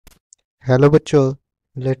Hello bachcho,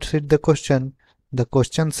 let's read the question. The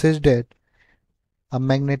question says that a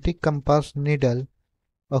magnetic compass needle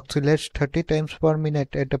oscillates 30 times per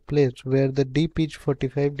minute at a place where the dip is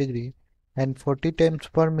 45 degree and 40 times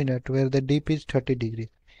per minute where the dip is 30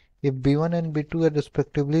 degree. If B1 and B2 are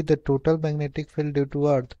respectively the total magnetic field due to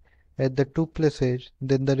Earth at the two places,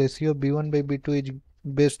 then the ratio B1 by B2 is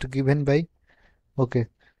best given by. Okay,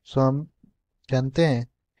 so हम जानते हैं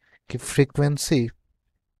कि frequency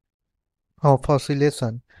of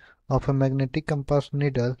oscillation of a magnetic compass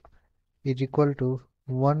needle is equal to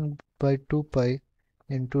 1 by 2 pi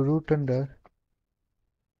into root under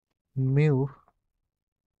mu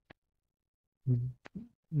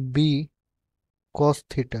b cos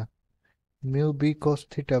theta mu b cos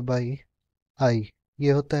theta by I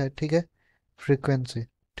ये होता है। ठीक है, frequency.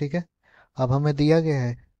 ठीक है, अब हमें दिया गया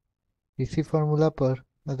है इसी फॉर्मूला पर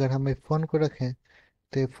अगर हम F1 को रखें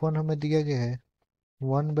तो F1 हमें दिया गया है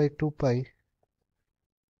 1 by 2 pi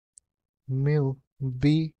mu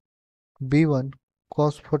B B one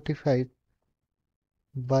cos 45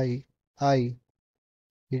 by I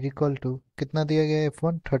is equal to कितना दिया गया है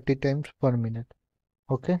F1 30 टाइम्स पर मिनट।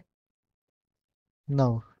 ओके,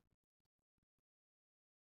 नाउ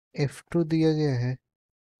F2 दिया गया है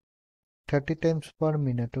 30 टाइम्स पर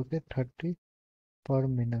मिनट। ओके, 30 पर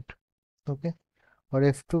मिनट। ओके,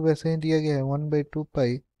 और F2 वैसे ही दिया गया है 1 by 2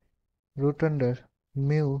 pi root under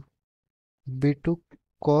mu B2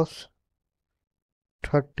 cos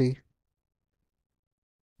 30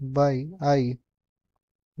 by I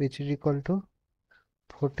which is equal to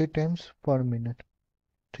 40 times पर मिनट।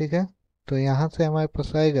 ठीक है, तो यहाँ से हमारे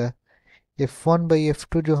पास आएगा F1 बाई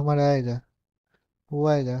F2 जो हमारा आएगा वो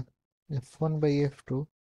आएगा F1 बाई F2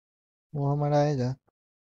 वो हमारा आएगा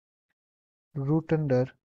root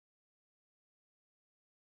under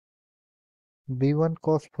B1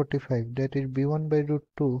 cos 45 that is B1 by root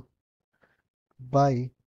 2 by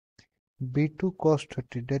B2 cos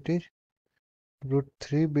 30 that is root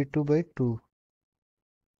 3 B2 by 2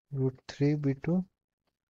 root 3 B2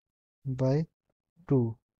 by 2,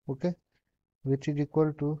 okay, which is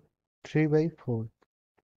equal to 3 by 4,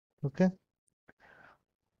 okay,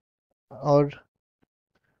 और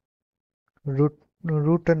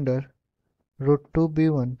root under root 2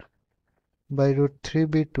 B1 by root 3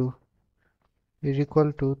 B2 is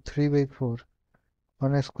equal to 3 by 4.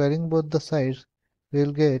 On squaring both the sides we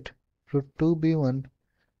will get root 2 B1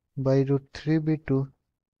 by root 3 B2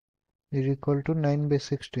 is equal to 9 by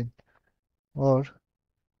 16, or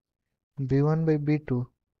B1 by B2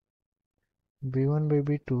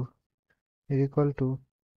 is equal to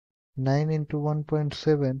 9 into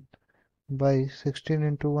 1.7 by 16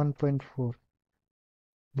 into 1.4,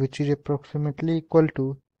 which is approximately equal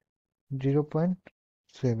to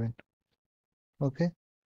 0.7. Okay,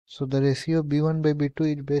 so the ratio B1 by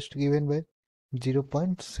B2 is best given by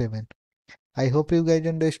 0.7. I hope you guys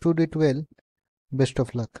understood it well. Best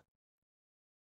of luck.